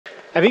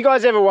Have you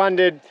guys ever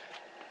wondered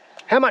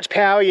how much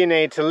power you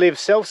need to live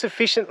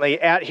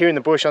self-sufficiently out here in the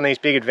bush on these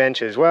big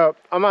adventures? Well,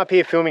 I'm up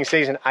here filming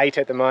season 8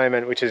 at the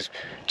moment, which is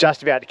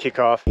just about to kick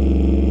off.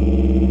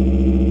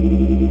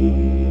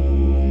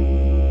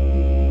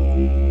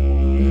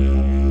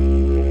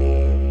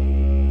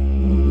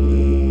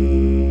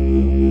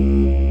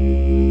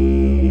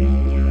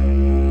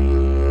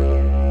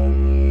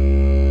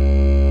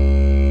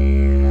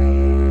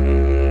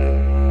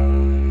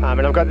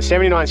 And I've got the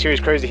 79 series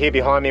cruiser here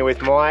behind me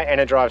with my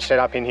Enerdrive set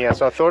up in here.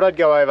 So I thought I'd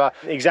go over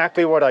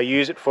exactly what I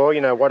use it for,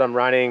 you know, what I'm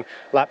running,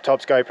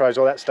 laptops, GoPros,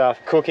 all that stuff,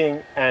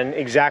 cooking, and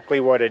exactly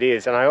what it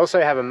is. And I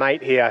also have a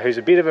mate here who's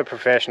a bit of a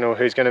professional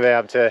who's going to be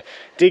able to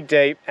dig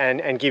deep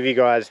and give you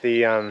guys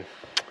the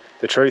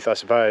truth, I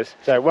suppose.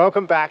 So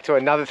welcome back to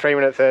another 3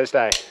 Minute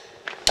Thursday.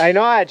 Hey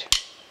Nige.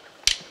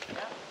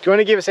 Do you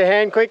want to give us a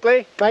hand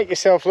quickly? Make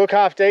yourself look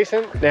half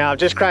decent. Now, I've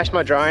just crashed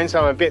my drone, so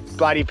I'm a bit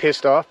bloody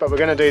pissed off, but we're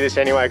going to do this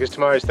anyway because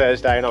tomorrow's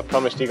Thursday and I've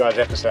promised you guys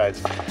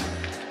episodes.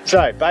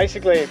 So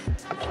basically,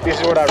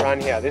 this is what I run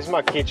here. This is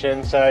my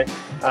kitchen. So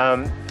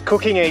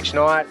cooking each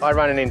night, I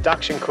run an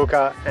induction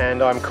cooker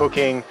and I'm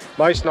cooking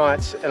most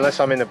nights,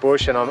 unless I'm in the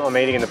bush and I'm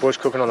eating in the bush,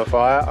 cooking on the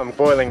fire, I'm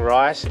boiling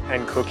rice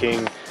and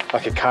cooking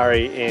like a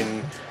curry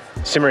in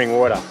simmering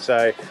water.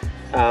 So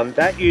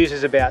that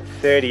uses about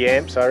 30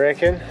 amps, I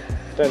reckon.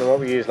 Don't know what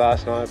we used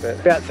last night, but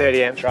about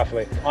 30 amps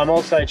roughly. I'm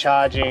also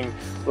charging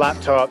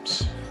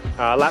laptops,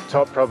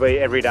 laptop probably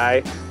every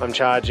day. I'm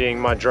charging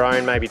my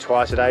drone maybe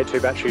twice a day, 2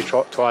 batteries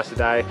twice a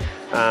day.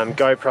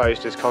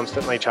 GoPro's just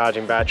constantly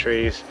charging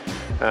batteries.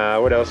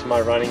 What else am I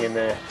running in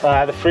there?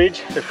 The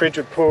fridge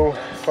would pull,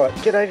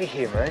 right, get over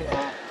here, mate.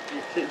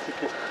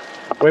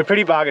 We're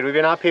pretty buggered. We've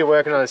been up here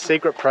working on a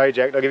secret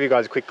project. I'll give you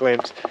guys a quick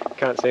glimpse.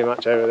 Can't see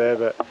much over there,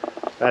 but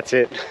that's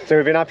it. So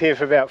we've been up here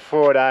for about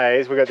 4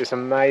 days. We've got this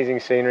amazing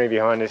scenery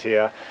behind us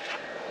here.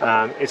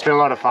 It's been a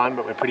lot of fun,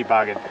 but we're pretty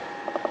buggered.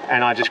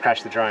 And I just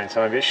crashed the drone,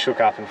 so I'm a bit shook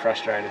up and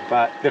frustrated.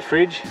 But the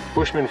fridge,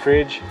 Bushman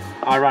fridge,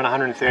 I run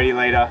 130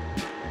 litre,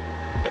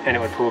 and it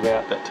would pull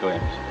about 2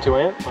 amps. 2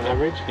 amp on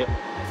average? Yep.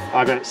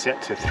 I got it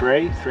set to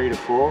 3 to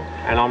 4,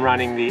 and I'm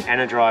running the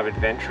Enerdrive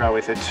Adventure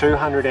with a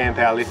 200 amp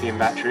hour lithium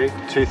battery,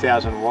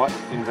 2000 watt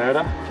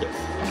inverter. Yep.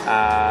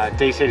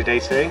 DC to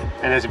DC,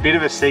 and there's a bit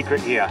of a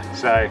secret here.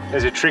 So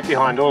there's a trick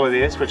behind all of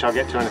this, which I'll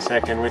get to in a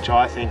second, which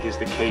I think is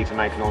the key to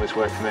making all this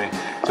work for me.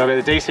 So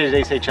I've got the DC to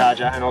DC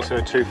charger and also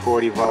a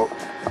 240 volt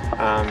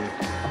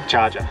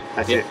charger.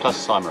 That's it. Plus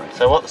the Simmering.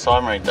 So what the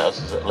Simmering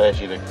does is it allows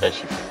you to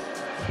actually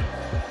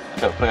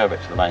go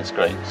back to the main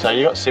screen. So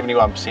you've got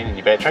 71% in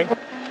your battery.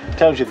 It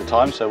tells you the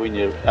time, so when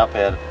you're up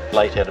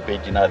late out of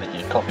bed, you know that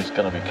your coffee's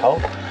going to be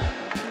cold.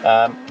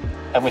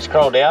 And we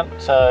scroll down,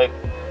 so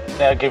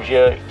now it gives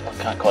you, I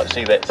can't quite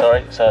see that,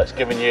 sorry. So it's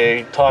giving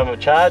you time of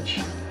charge.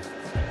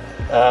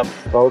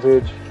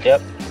 Voltage.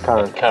 Yep.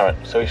 Current. And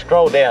current. So we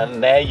scroll down,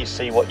 now you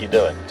see what you're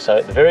doing. So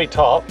at the very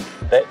top,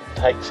 that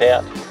takes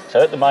out,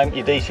 so at the moment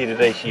your DC to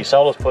DC, your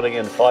solar's putting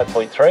in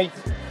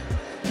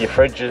 5.3, your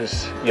fridge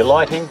is, your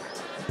lighting.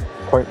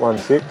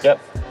 0.16. Yep.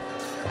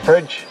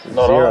 Fridge,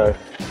 not 0. on.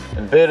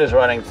 Inverter's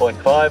running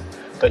 0.5,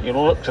 but you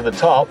look to the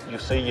top, you'll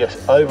see your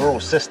overall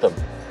system.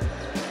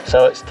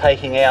 So it's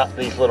taking out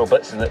these little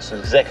bits, and it's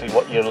exactly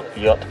what you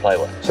got to play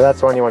with. So that's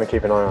the one you want to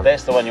keep an eye on?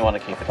 That's the one you want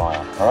to keep an eye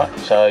on, all right?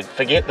 So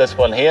forget this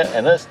one here,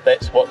 and that's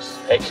what's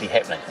actually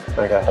happening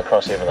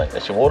across everything.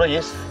 That's your water,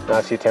 yes? No,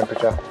 it's your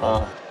temperature.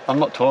 I'm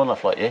not tall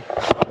enough like you.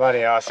 Bloody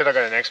hell, I said I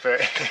got an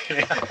expert.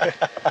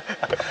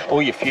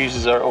 All your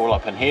fuses are all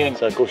up in here.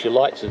 So of course your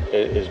lights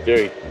is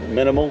very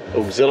minimal,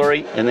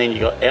 auxiliary, and then you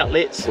got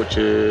outlets, which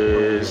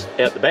is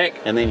out the back,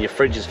 and then your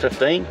fridge is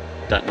 15.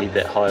 Don't need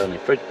that high on your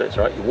fridge, that's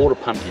right. Your water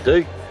pump you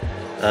do.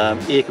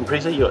 Air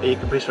compressor, you got air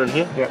compressor in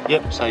here?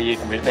 Yep, so you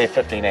can be there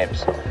 15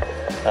 amps.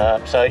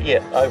 So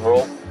yeah,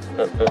 overall,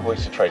 it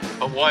works a treat.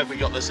 But why have we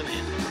got this in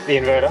here? The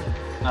inverter?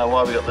 No, why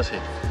have we got this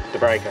here? The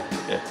breaker.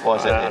 Yeah, why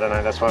is that I don't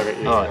know, that's why I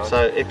got you. Alright,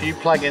 so if you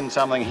plug in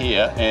something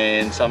here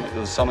and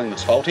there's something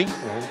that's faulty,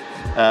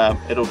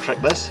 it'll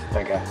trick this.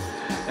 Okay.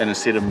 And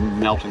instead of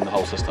melting the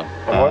whole system.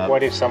 And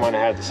what if someone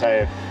had,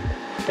 say, a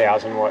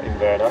 1000 watt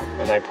inverter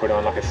and they put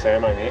on like a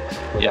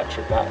thermomix? Would that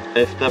trip that?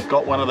 If they've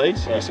got one of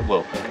these, yes it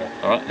will. Okay.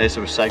 Alright, as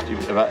a safety,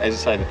 as I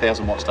say, the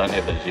 1000 watts don't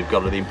have these. You've got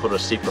to then put a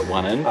separate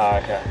one in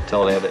to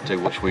allow that to,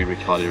 which we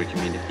highly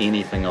recommend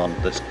anything on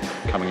that's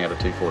coming out of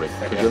 240.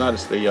 Because you'll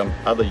notice the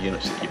other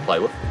units that you play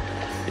with,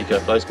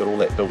 those got all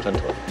that built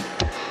into it.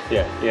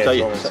 Yeah, so,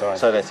 it's all inside.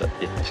 So that's it.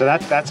 Yeah. So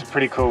that's a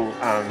pretty cool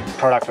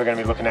product we're going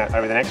to be looking at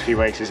over the next few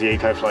weeks is the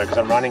EcoFlow, because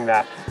I'm running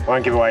that. I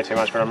won't give away too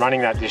much, but I'm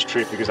running that this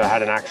trip because I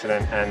had an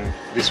accident and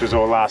this was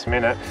all last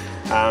minute.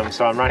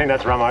 So I'm running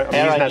that to run my,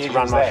 I'm using that to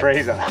run my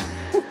freezer.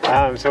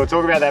 So we'll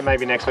talk about that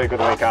maybe next week or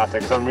the week after,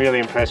 because I'm really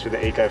impressed with the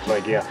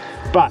EcoFlow gear.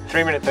 But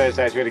 3 Minute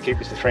Thursdays, we're going to keep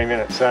this to 3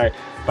 minutes. So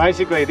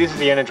basically, this is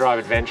the Enerdrive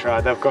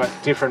Adventure. They've got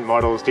different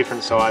models,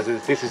 different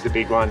sizes. This is the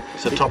big one.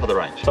 It's the top of the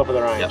range. Top of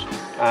the range.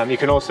 Yep. You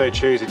can also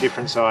choose a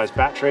different size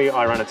battery.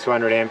 I run a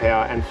 200 amp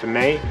hour, and for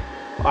me,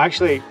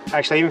 Actually,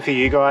 even for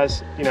you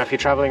guys, you know, if you're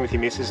traveling with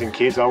your missus and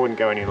kids, I wouldn't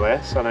go any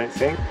less, I don't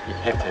think. You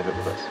have to have it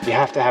with us. You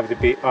have to have the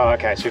big, oh,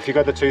 okay, so if you've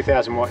got the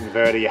 2000 watt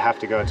inverter, you have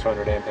to go a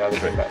 200 amp hour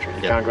lithium battery.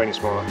 You can't go any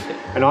smaller.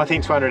 And I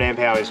think 200 amp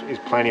hour is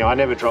plenty. I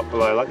never drop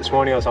below, like this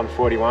morning I was on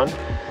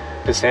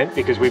 41%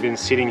 because we've been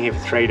sitting here for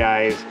 3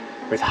 days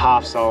with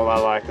half solar,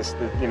 like this,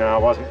 you know, I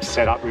wasn't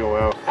set up real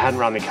well. I hadn't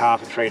run the car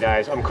for 3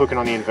 days. I'm cooking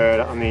on the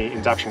inverter, on the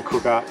induction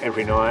cooker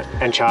every night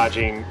and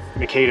charging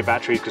Makita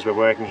batteries because we're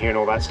working here and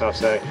all that stuff.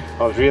 So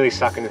I was really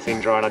sucking the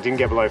thing dry and I didn't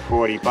get below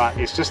 40, but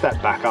it's just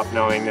that backup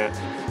knowing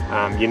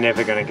that you're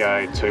never gonna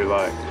go too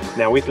low.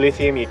 Now with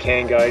lithium, you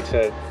can go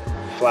to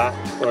flat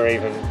or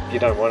even you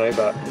don't want to,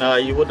 but... No,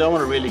 you don't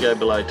want to really go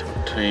below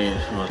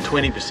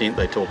 20%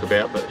 they talk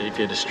about, but if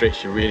you're to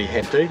stretch, you really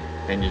have to,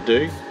 and you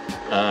do.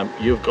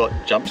 You've got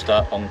jump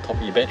start on top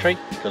of your battery,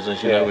 because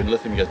as you know, when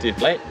lithium goes dead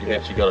flat, you've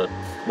actually got to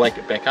wake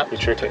it back up. You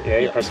trick it,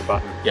 you press a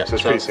button. Yeah, so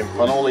it's pretty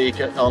simple. On all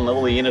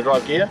the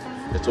Enerdrive gear,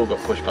 it's all got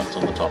push buttons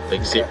on the top,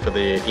 except for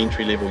the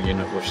entry level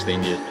unit, which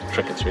then you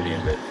trick it through the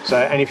inverter. So,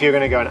 and if you're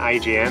going to go an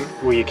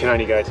AGM, well, you can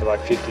only go to like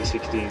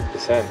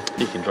 50–60%.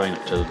 You can drain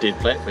it to dead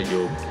flat, but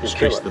you'll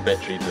stress the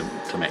battery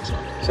to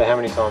maximum. So how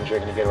many times do you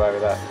reckon you get away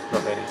with that?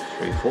 Not many.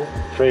 3 or 4.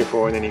 3 or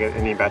 4, and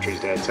then your battery's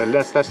dead. So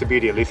that's the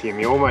beauty of lithium.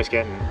 You're almost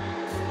getting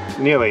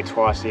nearly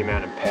twice the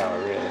amount of power,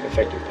 really,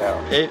 effective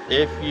power.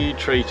 If you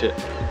treat it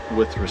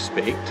with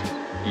respect,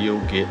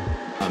 you'll get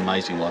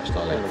amazing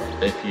lifestyle out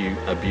of it. If you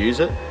abuse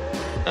it,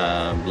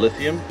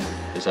 lithium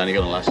is only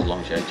going to last as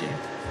long as your AGM.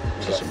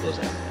 It's as simple as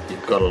that.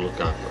 You've got to look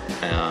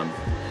after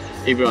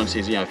it. Everyone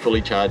says, you know,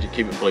 fully charge it,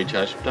 keep it fully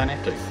charged. Don't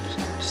have to.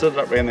 Just sit it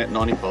up around that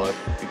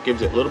 95. It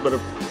gives it a little bit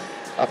of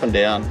up and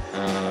down.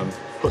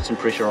 Put some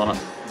pressure on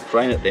it,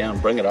 drain it down,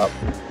 bring it up,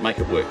 make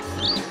it work.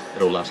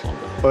 It'll last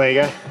longer. Well, there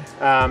you go.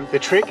 The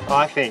trick,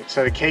 I think,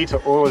 so the key to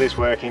all of this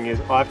working is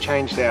I've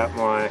changed out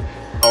my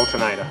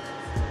alternator.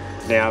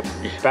 Now,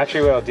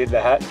 Battery World did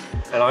that,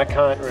 and I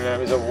can't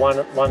remember, is it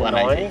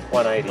 190?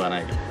 180.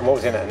 180. And what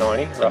was in it, a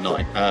 90?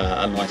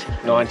 A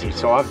 90. 90.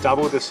 So I've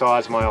doubled the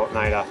size of my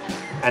alternator,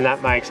 and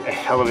that makes a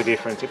hell of a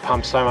difference. It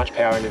pumps so much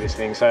power into this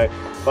thing. So,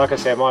 like I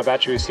said, my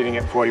battery was sitting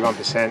at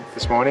 41%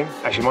 this morning.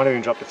 Actually, might have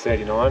even dropped to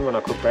 39 when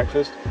I cooked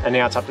breakfast, and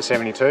now it's up to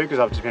 72 because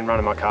I've just been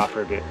running my car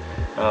for a bit.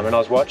 And I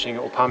was watching,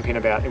 it will pump in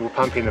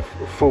the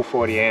full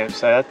 40 amps.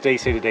 So that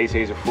DC to DC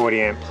is a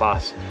 40 amp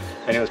plus,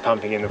 and it was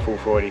pumping in the full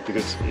 40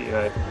 because, you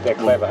know, they're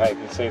clever. Hey, you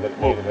can see that it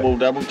needed it. We'll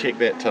double check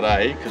that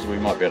today because we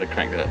might be able to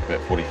crank that up to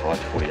about 45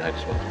 to 48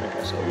 as well.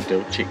 Okay. So we'll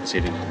double check the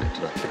settings on that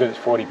today. Because it's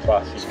 40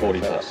 plus. It's 40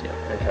 plus, yeah.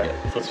 Okay.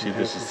 Yeah. See,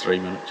 this is 3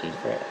 minutes.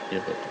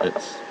 Yeah, but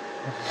it's...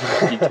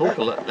 You talk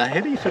a lot. Now,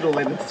 how do you fit all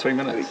that into 3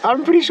 minutes?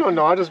 I'm pretty sure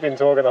Nigel's been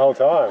talking the whole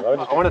time.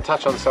 I want to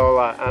touch on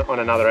solar on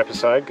another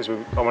episode because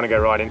I want to go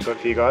right into it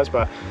for you guys,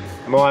 but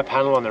my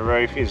panel on the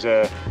roof is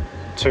a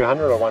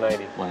 200 or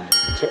 180?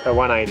 180. A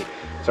 180.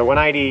 So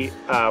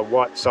 180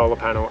 watt solar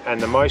panel, and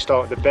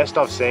the best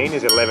I've seen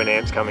is 11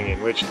 amps coming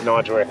in, which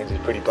Nigel reckons is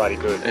pretty bloody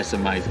good. It's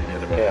amazing.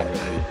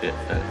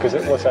 Because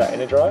what's that,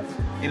 Enerdrive?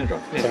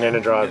 Enerdrive. It's an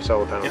Enerdrive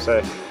solar panel.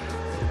 So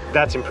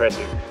that's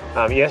impressive.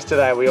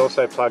 Yesterday we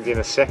also plugged in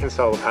a second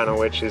solar panel,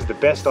 which is the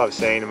best I've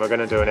seen, and we're going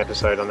to do an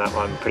episode on that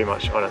one pretty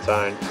much on its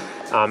own.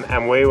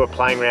 And we were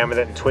playing around with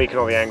it and tweaking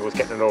all the angles,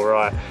 getting it all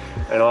right.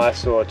 And I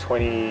saw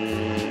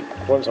 20,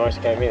 what was the most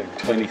it came in?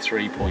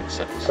 23.6.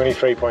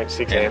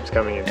 23.6 amps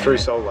coming in through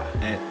solar.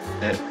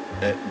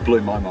 It blew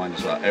my mind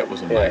as well. It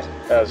was amazing.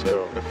 Yeah, that was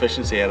cool. The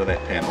efficiency out of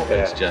that panel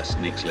is just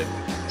next level.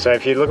 So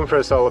if you're looking for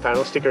a solar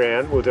panel, stick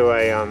around. We'll do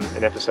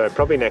an episode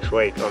probably next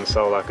week on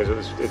solar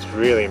because it's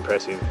really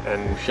impressive.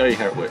 And we'll show you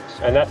how it works.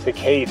 And that's the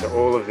key to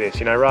all of this.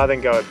 You know, rather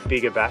than go a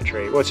bigger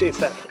battery, well, it's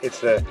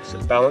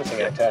the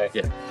balancing act, eh?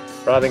 Yeah.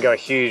 Rather than go a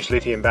huge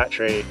lithium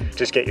battery,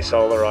 just get your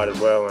solar right as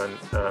well,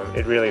 and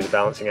it really is a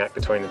balancing act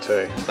between the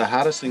two. The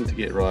hardest thing to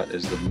get right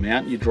is the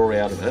amount you draw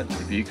out of it.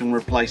 If you can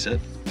replace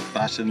it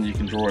faster than you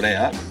can draw it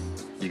out,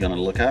 you're going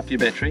to look after your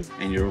battery,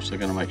 and you're also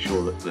going to make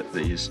sure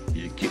that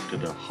you kept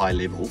it at a high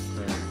level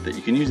that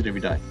you can use it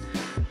every day.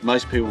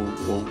 Most people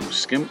will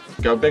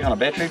go big on a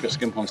battery but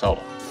skimp on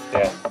solar.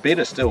 Yeah.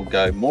 Better still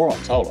go more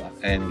on solar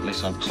and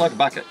less on. It's like a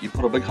bucket. You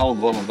put a big hole in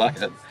the bottom of the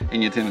bucket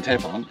and you turn the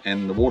tap on,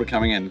 and the water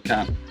coming in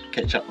can't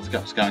catch up with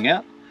what's going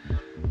out.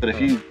 But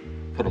if you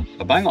put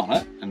a bung on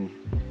it, and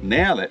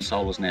now that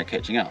solar's now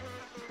catching up.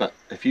 But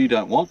if you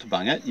don't want to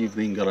bung it, you've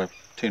then got to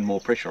turn more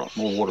pressure on,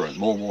 more water in,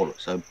 more water.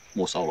 So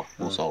more solar,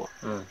 more solar.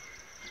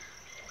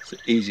 It's the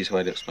easiest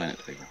way to explain it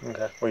to people.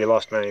 Okay. Well, you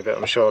lost me, but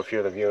I'm sure a few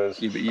of the viewers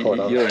you're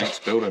an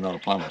ex-builder, not a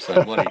plumber,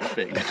 so what do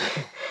you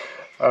expect?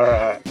 All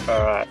right.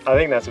 I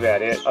think that's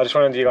about it. I just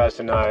wanted you guys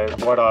to know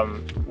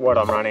what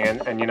I'm running,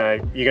 and you know,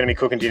 you're going to be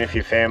cooking dinner for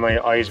your family.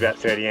 I use about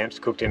 30 amps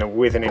to cook dinner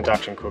with an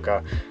induction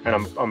cooker, and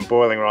I'm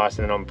boiling rice,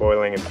 and then I'm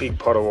boiling a big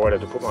pot of water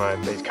to put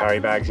these curry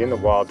bags in, the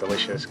wild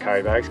delicious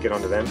curry bags, get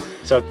onto them.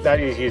 So that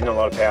is using a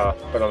lot of power,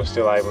 but I'm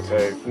still able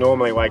to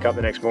normally wake up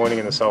the next morning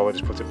and the solar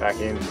just puts it back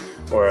in,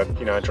 or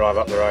you know, drive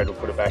up the road will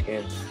put it back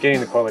in. Getting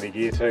the quality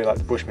gear too, like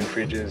the Bushman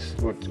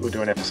fridges, we'll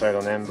do an episode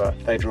on them, but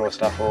they draw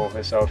stuff off,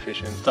 they're so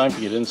efficient. Don't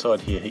forget, inside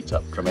here heats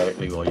up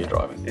dramatically while you're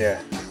driving.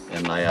 Yeah.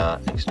 And they are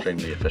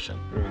extremely efficient.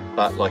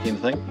 But like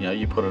anything, you know,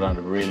 you put it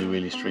under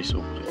really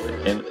stressful,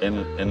 and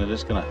it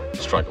is going to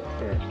struggle.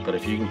 But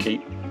if you can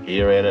keep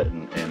air at it,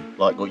 and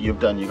like what you've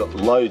done, you've got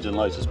loads and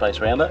loads of space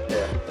around it,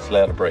 it's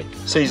allowed to breathe.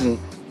 Season,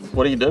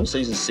 what are you doing?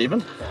 Season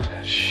 7?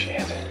 Oh,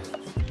 shit.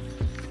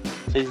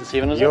 Season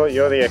 7 is You're it?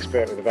 You're the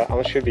expert with the,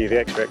 I should be the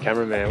expert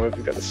cameraman.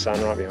 We've got the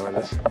sun right behind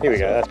us. Here we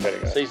go, that's better.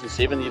 Guys. Season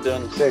 7 you're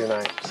doing? Season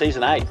 8.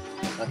 Season 8.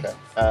 Okay.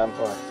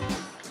 Right.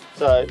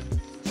 So,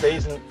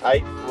 season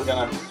 8, we're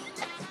gonna...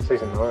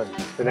 Season 9,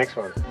 the next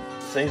one.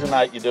 Season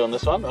 8, you're doing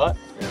this one, right?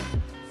 Yeah.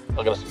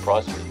 I've got a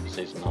surprise for you for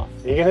season 9.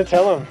 You're going to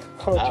tell them?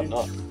 No, I'm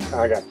not.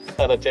 Okay.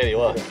 And I'll tell you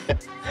what,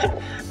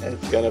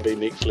 it's going to be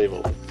next level.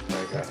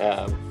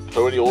 Okay. It's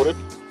already ordered.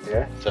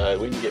 Yeah. So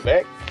when you get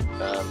back,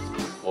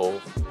 we'll...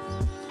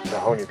 A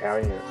whole new power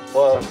unit.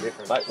 Well, something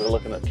different. mate, we're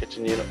looking at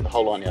kitchen unit, the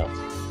whole 9 yards.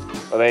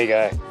 Well, there you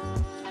go.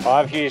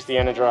 I've used the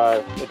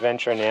Enerdrive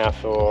Adventure now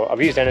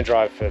I've used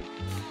Enerdrive for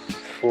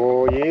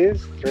 4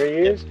 years, 3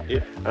 years.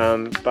 Yep.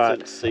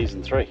 But since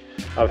season 3.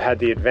 I've had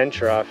the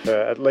Adventurer for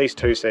at least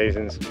 2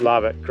 seasons.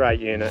 Love it, great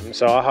unit.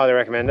 So I highly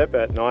recommend it,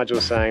 but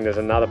Nigel's saying there's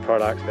another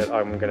product that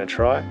I'm going to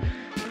try.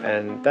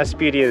 And that's the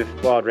beauty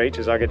of Wild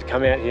Reaches. I get to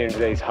come out here into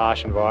these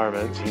harsh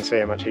environments. You can see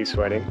how much he's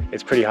sweating.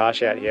 It's pretty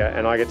harsh out here,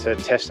 and I get to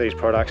test these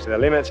products to their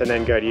limits and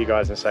then go to you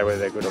guys and say whether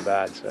they're good or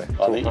bad. So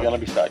I think you're going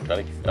to be stoked,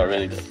 buddy. I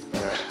really do.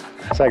 All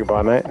right. Say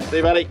goodbye, mate. See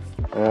you, buddy.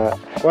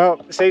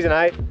 Well, season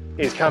 8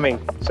 is coming,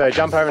 so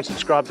jump over and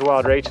subscribe to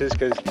Wild Reaches,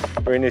 because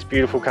we're in this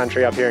beautiful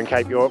country up here in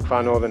Cape York,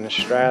 far northern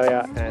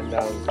Australia, and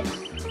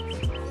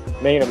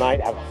me and a mate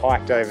have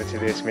hiked over to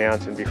this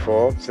mountain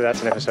before, so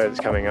that's an episode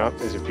that's coming up.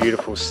 There's a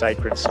beautiful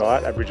sacred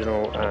site,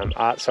 Aboriginal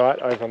art site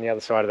over on the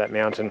other side of that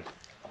mountain.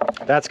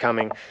 That's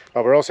coming,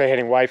 but we're also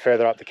heading way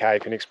further up the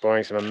Cape and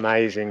exploring some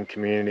amazing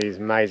communities,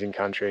 amazing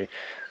country.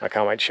 I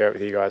can't wait to share it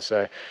with you guys.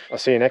 So I'll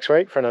see you next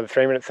week for another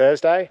 3 Minute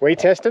Thursday. We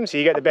test them so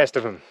you get the best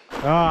of them.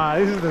 Ah,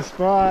 this is the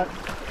spot.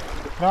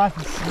 Nice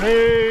and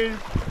smooth.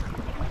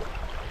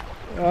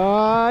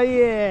 Oh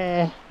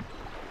yeah.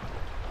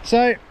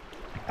 So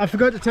I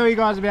forgot to tell you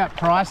guys about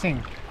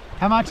pricing.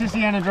 How much is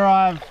the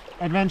Enerdrive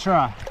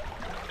Adventurer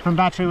from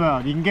Battery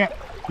World? You can get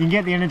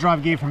the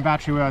Enerdrive gear from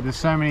Battery World. There's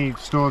so many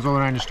stores all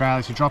around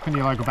Australia, so you drop into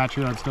your local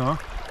Battery World store.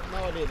 No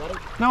idea, buddy.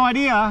 No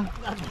idea?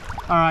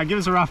 Alright, give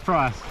us a rough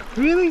price.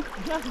 Really?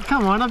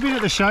 Come on, I've been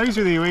at the shows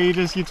with you where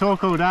you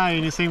talk all day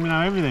and you seem to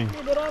know everything.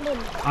 Yeah, but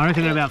I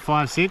reckon they're about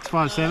 5'6",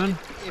 5'7".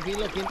 If you're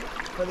looking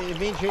for the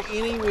Adventure,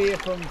 anywhere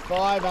from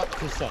 5 up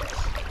to 6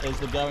 is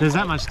the going There's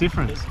rate. that much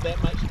difference. There's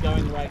that much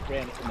going rate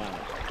around at the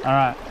moment.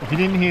 Alright, if you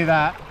didn't hear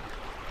that,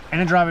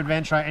 Enerdrive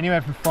Adventure,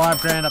 anywhere from 5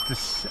 grand up to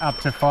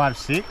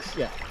 5'6".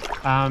 Yeah.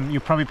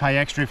 You'll probably pay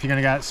extra if you're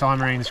going to go at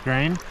Simarine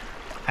screen.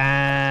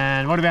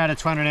 And what about a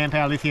 200 amp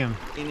hour lithium?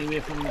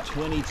 Anywhere from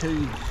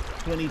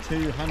 2200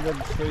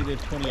 through to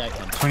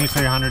 2800.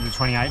 2200 to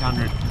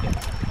 2800. Yeah.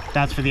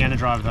 That's for the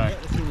Enerdrive though. Yeah,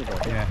 that's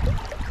Enerdrive. Yeah.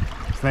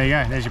 So there you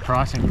go, there's your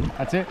pricing.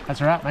 That's it, that's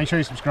a wrap. Make sure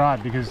you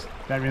subscribe, because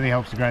that really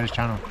helps to grow this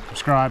channel.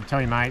 Subscribe, tell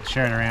your mates,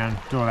 share it around,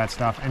 do all that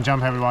stuff, and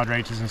jump over to Wild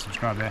Reaches and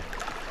subscribe there.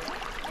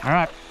 All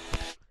right.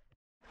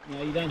 You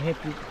know, you don't have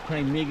to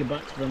pay mega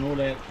bucks for an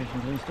auto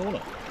electrician to install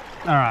it.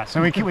 All right, so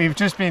we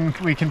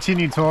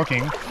continued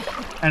talking,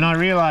 and I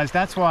realised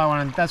that's what I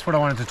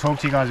wanted to talk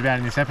to you guys about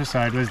in this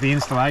episode, was the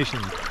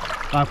installation.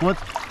 Like,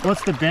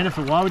 what's the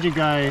benefit? Why would you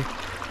go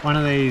one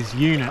of these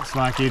units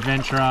like the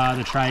Adventurer,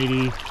 the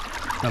Tradie,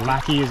 the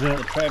Lackey, is it?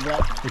 The Traveller.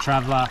 The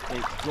Traveller. The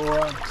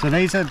Explorer. So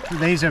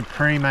these are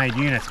pre-made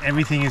units.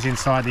 Everything is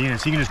inside the unit.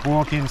 So you can just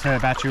walk into a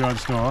Battery World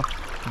store,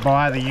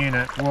 buy the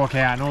unit, walk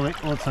out, and all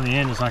that's on the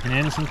end is like an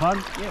Anderson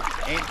plug. Yeah,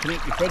 and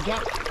connect your fridge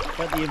up.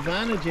 But the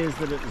advantage is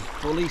that it is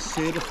fully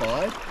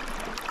certified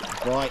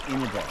by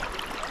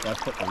Enerdrive. They've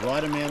put the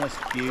right amount of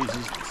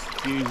fuses,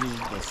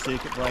 the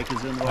circuit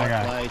breakers in the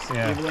right place.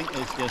 Yeah.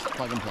 Everything is just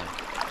plug and play.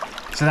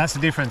 So that's the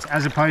difference,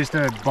 as opposed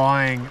to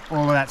buying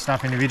all of that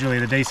stuff individually,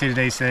 the DC to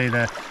DC,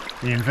 the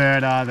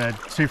inverter, the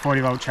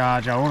 240 volt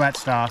charger, all that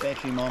stuff.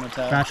 Battery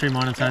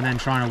monitor, and then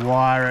trying to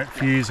wire it,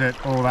 fuse it,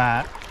 all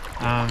that.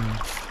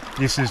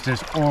 This is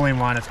just all in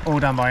one. It's all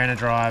done by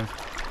Enerdrive.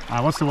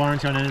 What's the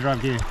warranty on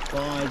Enerdrive gear?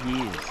 5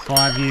 years.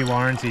 5-year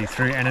warranty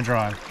through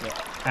Enerdrive.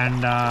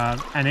 Yeah.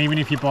 And even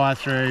if you buy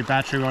through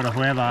Battery World or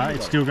whoever,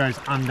 it still goes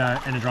under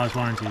Enerdrive's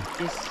warranty.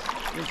 Yes,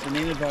 it's an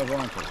Enerdrive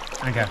warranty.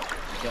 Okay.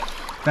 Yeah.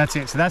 That's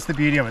it. So that's the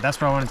beauty of it. That's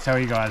what I wanted to tell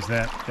you guys,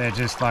 that they're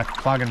just like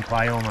plug and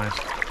play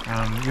almost.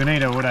 You'll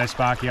need an auto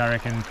sparky, I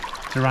reckon,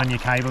 to run your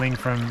cabling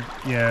from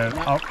your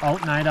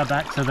alternator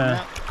back to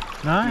the...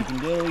 No? You can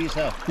do it all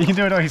yourself. You can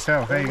do it all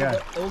yourself. There you go.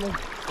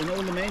 in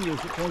all the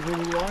manuals it comes with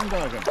a wiring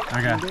diagram.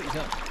 Okay.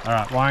 All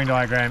right, wiring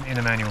diagram in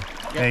the manual.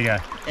 Yep. There you go.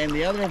 And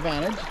the other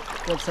advantage,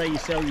 let's say you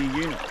sell your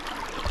unit.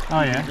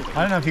 Oh yeah,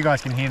 I don't know if you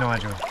guys can hear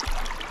Nigel,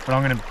 but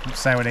I'm going to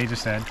say what he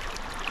just said.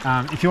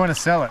 If you want to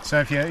sell it, so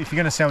if you're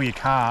going to sell your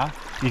car,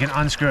 you can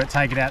unscrew it,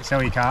 take it out,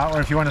 sell your car,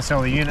 or if you want to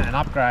sell the unit and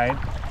upgrade,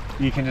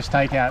 you can just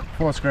take out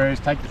 4 screws,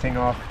 take the thing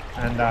off,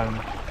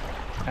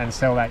 and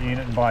sell that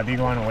unit and buy a big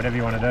one or whatever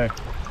you want to do.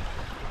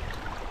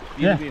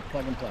 Yeah, be a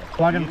plug and play.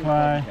 Plug and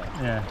play,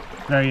 yeah,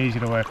 very easy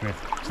to work with.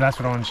 So that's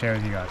what I want to share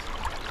with you guys.